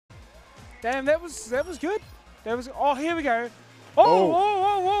Damn, that was good. That was. Oh, here we go. Oh,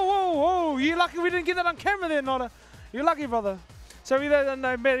 whoa. You're lucky we didn't get that on camera there, Nota. You're lucky, brother. So we don't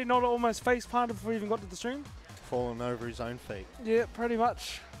know Matty Nota almost face planted before we even got to the stream. Falling over his own feet. Yeah, pretty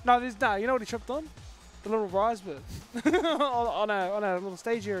much. No, you know what he tripped on? The little rise bit. on a little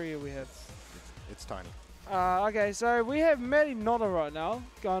stage area we have. It's tiny. Okay, so we have Matty Nota right now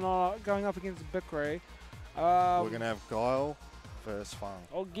going up against bikrae. We're gonna have Guile versus Fang.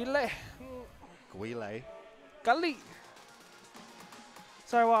 Oh, Guile. Gali.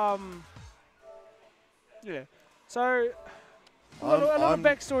 So yeah. So a little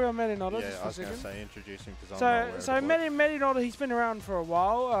backstory on Matty Nota. Yeah, just for I was a going to second. say introduce him because I'm not aware So of the Matty Nota, he's been around for a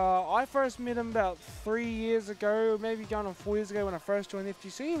while. I first met him about 3 years ago, maybe going on 4 years ago when I first joined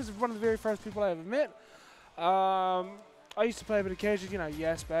FGC. He was one of the very first people I ever met. I used to play a bit of casual, you know,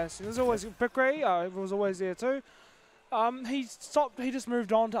 Yes Bass. There's always bikrae. It was always there too. He just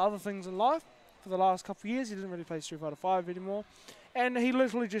moved on to other things in life for the last couple of years. He didn't really play Street Fighter 5 anymore. And he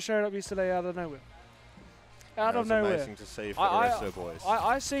literally just showed up yesterday out of nowhere. Out of nowhere. Amazing to see for the rest of the boys.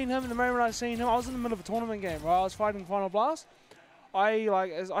 I seen him, the moment I seen him, I was in the middle of a tournament game, right? I was fighting Final Blast.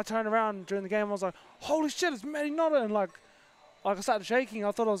 As I turned around during the game, I was like, holy shit, it's Matty Nota, and like I started shaking.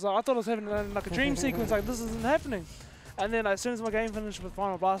 I thought I was having like a dream sequence, like this isn't happening. And then as soon as my game finished with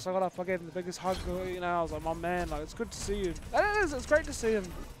Final Blast, I got up, I gave him the biggest hug, you know, I was like, my man, like it's good to see you. It is, it's great to see him.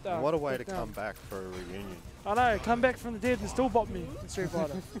 What a way to come back for a reunion. I know, come back from the dead and still bop me in Street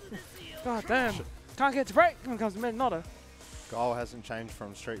Fighter. God damn. Can't get to break when it comes to Matty Nota. Guile hasn't changed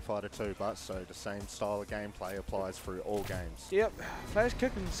from Street Fighter 2, but so the same style of gameplay applies through all games. Yep, flash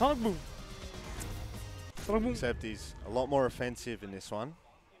kick and sonic boom. Sonic boom. Except he's a lot more offensive in this one.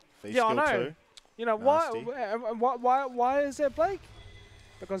 Yeah, I know. Too. You know, why is that, Blake?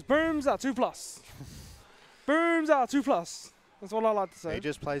 Because booms are 2+. Booms are 2+. That's what I like to say. He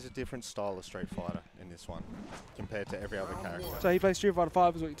just plays a different style of Street Fighter in this one compared to every other character. So he plays Street Fighter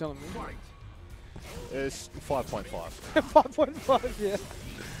 5 is what you're telling me? It's 5.5. 5.5, yeah.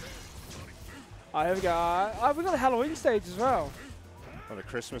 Here we go. We've got a Halloween stage as well. On a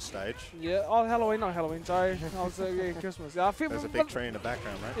Christmas stage. Yeah, oh, Halloween, not Halloween, sorry. I was yeah, Christmas. Yeah, There's a big tree in the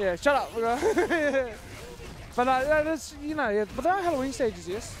background, mate. Yeah, shut up. But that's, you know, yeah, but there are Halloween stages,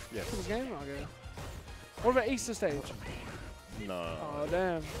 yes? Yes. For this game? Okay. What about Easter stage? No. Oh,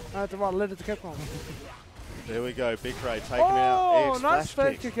 damn. I had to write a letter to Capcom. There we go, bikrae taking out EX nice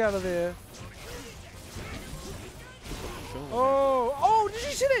flash kick out of there. Oh, did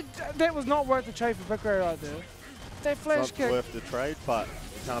you see that? That was not worth the trade for bikrae right there. That flash kick. kick. It's not worth the trade, but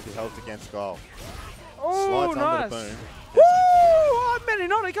it can't be helped against Guile. Oh, Slides nice. under the boom. Woo! Oh, Matty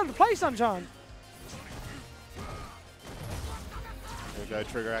Nota, he comes to play, sunshine. There we go,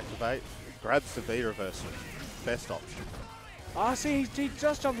 trigger activate. Grabs the V reversal. Best option. I see, he's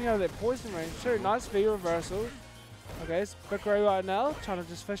just jumping over that poison range too. Nice V reversal. Okay, it's bikrae right now, trying to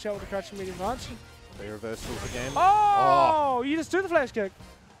just fish out with the crouching medium punch. V reversals again. Oh, you just do the flash kick.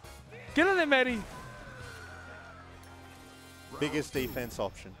 Get in there, Matty. Biggest defense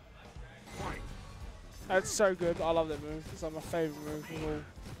option. That's so good. I love that move. It's like my favorite move of all.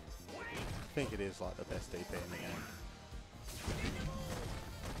 I think it is like the best DP in the game.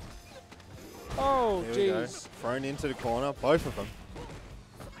 Oh, jeez. Thrown into the corner, both of them.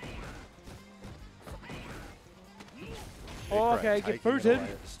 Oh, okay, get booted.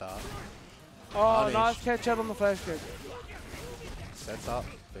 Oh, nice catch out on the flash kick. Sets up,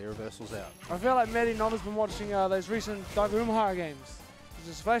 V reversals out. I feel like Matty Nota's been watching those recent Daigo Umahara games.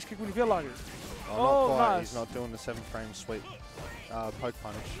 Just flash kick when you feel like it. Oh, not quite. Nice. He's not doing the 7-frame sweep poke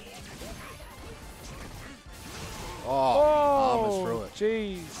punish. Oh, armors through it.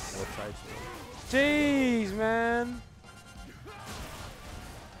 Jeez. Jeez, man.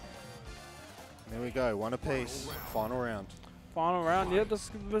 There we go, one apiece. Final round. Final round. Yeah, this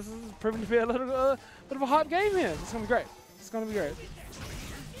is proving to be a little bit of a hype game here. This is gonna be great. This is gonna be great.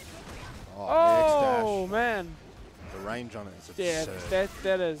 Oh, man. The range on it is absurd. Yeah,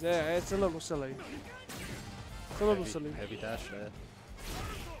 that is. Yeah, it's a little silly. It's a little silly. Heavy dash there.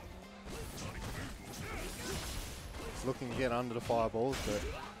 It's looking to get under the fireballs, but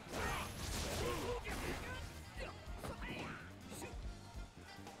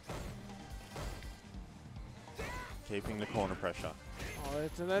keeping the corner pressure. Oh,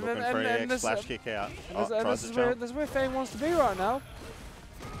 it's looking for an EX flash kick out. This is where Fang wants to be right now.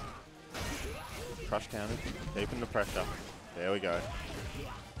 Crush counter, keeping the pressure. There we go.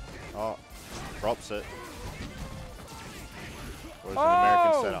 Oh, drops it. Was an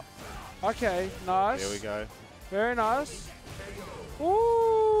American setup. Okay, nice. There we go. Very nice. Ooh,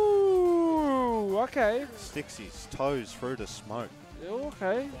 okay. Sticks his toes through the smoke.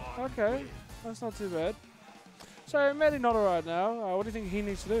 Okay, okay. That's not too bad. So, Matty Nota right now, what do you think he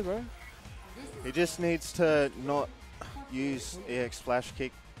needs to do, bro? He just needs to not use EX flash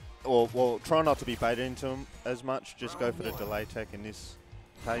kick, or well, try not to be baited into him as much. Just go for the delay tech in this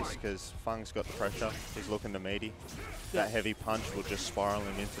case, because Fung's got the pressure. He's looking to meaty. That heavy punch will just spiral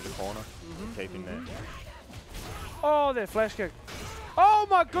him into the corner, keep him there. Oh, that flash kick. Oh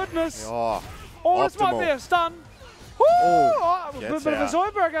my goodness! Oh, this might be a stun. Woo! Oh, a bit of a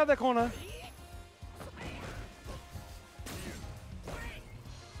Zoidberg out that corner.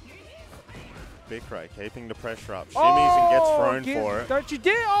 bikrae keeping the pressure up. Shimmies and gets thrown for it. Don't you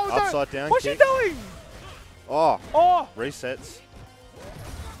dare! Oh, upside down What's kick. she doing? Oh, resets.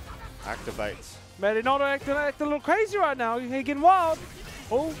 Activates. Matty Nota acting a little crazy right now. He's getting wild.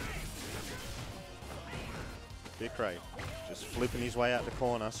 Oh. bikrae just flipping his way out the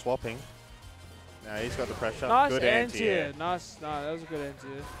corner, swapping. Now he's got the pressure. Nice good anti-air. Nice. No, that was a good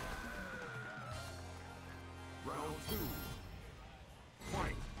anti-air. Round 2.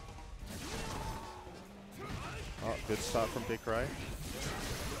 Fight. Oh, good start from bikrae.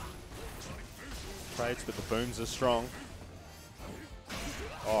 Trades, but the booms are strong.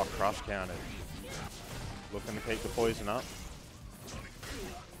 Oh, crush counted. Looking to keep the poison up.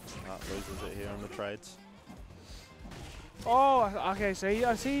 Loses it here on the trades. Oh, okay. So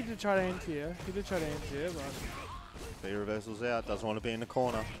I see he did try to anti-air. He did try to anti-air, but B reversals out. Doesn't want to be in the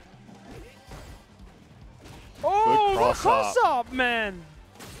corner. oh, Good cross up, man.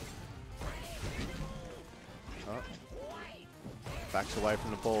 Oh. Backs away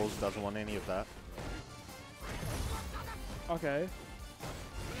from the balls. Doesn't want any of that. Okay.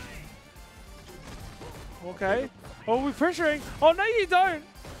 Okay. Oh, we're pressuring. Oh, no, you don't.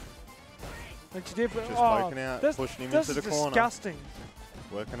 But you did. Just poking out, pushing him into the corner. Disgusting.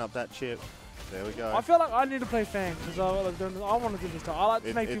 Working up that chip. There we go. I feel like I need to play Fang because I want to do this stuff. I like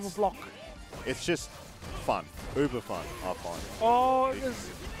to make people block. It's just fun. Uber fun, I find. Oh,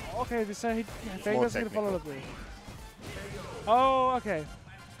 okay. So Fang doesn't get a follow up there. Oh, okay.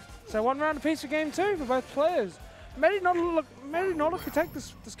 So 1 round apiece for game 2 for both players. Matty Nota could take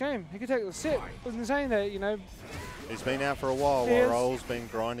this game. He could take the set. I was saying that, you know. He's been out for a while Roll's been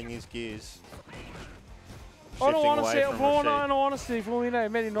grinding his gears. I don't want to say it for no honesty. For all you know,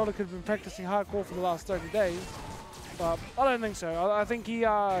 Matty Nota could have been practicing hardcore for the last 30 days. But I don't think so. I think he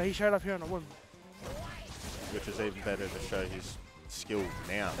showed up here on a whim. Which is even better to show his skill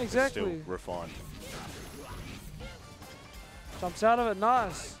now. Exactly. It's still refined. Jumps out of it,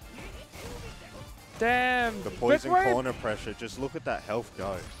 nice. Damn. The poison corner pressure, just look at that health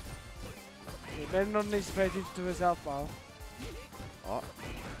go. Yeah, Matty Nota needs to pay attention to his health bar. Oh,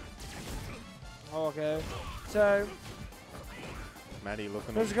 okay. So Matty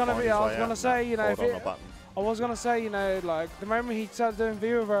looking I was gonna say, you know, I was gonna say, you know, like the moment he started doing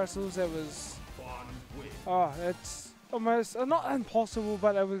V reversals, it was, it's almost not impossible,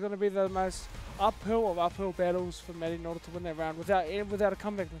 but it was gonna be the most uphill of uphill battles for Matty Nota to win that round without a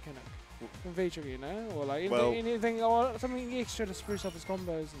comeback mechanic from V-Trigger, you know, or like anything or something extra to spruce up his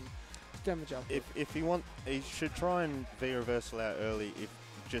combos and damage up. If he should try and V reversal out early,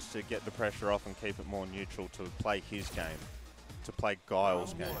 just to get the pressure off and keep it more neutral to play his game, to play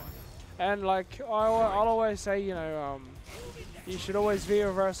Guile's game. And like I'll always say, you know, you should always V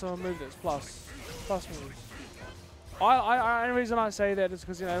reversal a move that's plus moves. The reason I say that is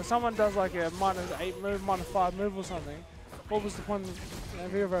because, you know, if someone does like a -8 move, -5 move or something, what was the point of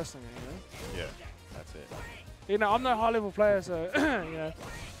V reversing it, you know? Yeah, that's it. You know, I'm no high level player, so you know.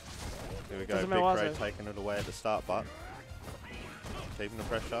 Here we go, bikrae taking it away at the start, but keeping the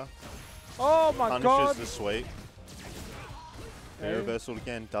pressure. Oh my god! Punishes the sweep. Air reversal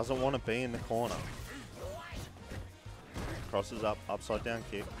again. Doesn't want to be in the corner. Crosses up, upside down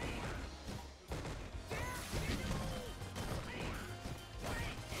kick.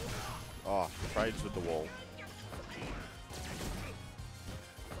 Oh, trades with the wall.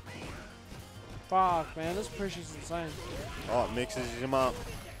 Fuck, man, this pressure's insane. Oh, it mixes him up.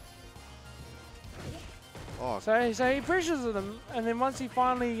 Oh. So he pressures them, and then once he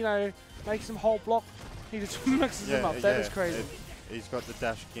finally, you know, makes him whole block, he just mixes them up. That is crazy. He's got the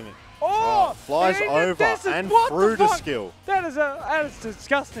dash gimmick. Oh! Flies over and through the skill. That is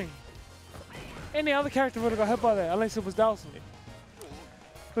disgusting. Any other character would have got hit by that, unless it was Dawson.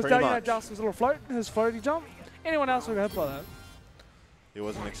 Because you know, Dawson's little float, his floaty jump. Anyone else would have got hit by that. He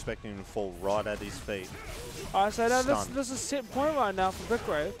wasn't expecting him to fall right at his feet. Alright, so now this is set point right now for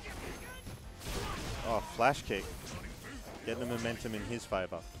bikrae. Oh, flash kick. Getting the momentum in his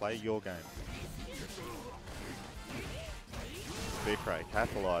favour. Play your game. bikrae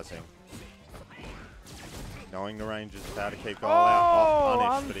capitalising. Knowing the range is about to keep going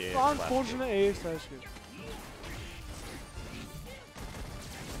out. Punished for the EX flash kick. Unfortunate EX flash kick.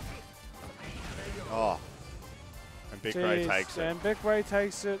 Oh. And bikrae takes it. And bikrae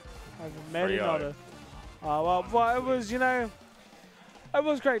takes it over Matty 3-0. Nota. Well, it was, you know, it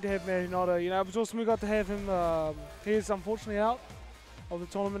was great to have Matty Nota. You know, it was awesome we got to have him. He is unfortunately out of the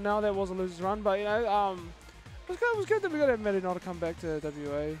tournament now. That was a loser's run, but you know, it was good that we got to have Matty Nota come back to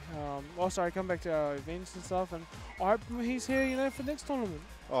WA. Come back to our events and stuff. And I hope he's here, you know, for the next tournament.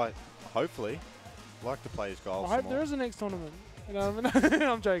 Oh, hopefully. Like to play his goals. I hope there is a next tournament. You know what I mean?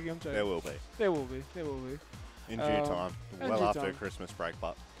 I'm joking. There will be. There will be. There will be. In due time. Well after the Christmas break,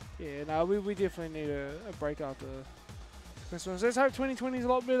 but. Yeah, no, we definitely need a break after Christmas. Let's hope 2020 is a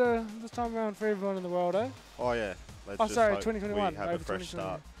lot better this time around for everyone in the world, eh? Oh yeah. Let's just sorry, hope 2021. we have a fresh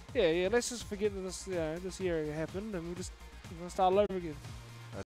start. Yeah, let's just forget that this year happened and we're gonna start all over again.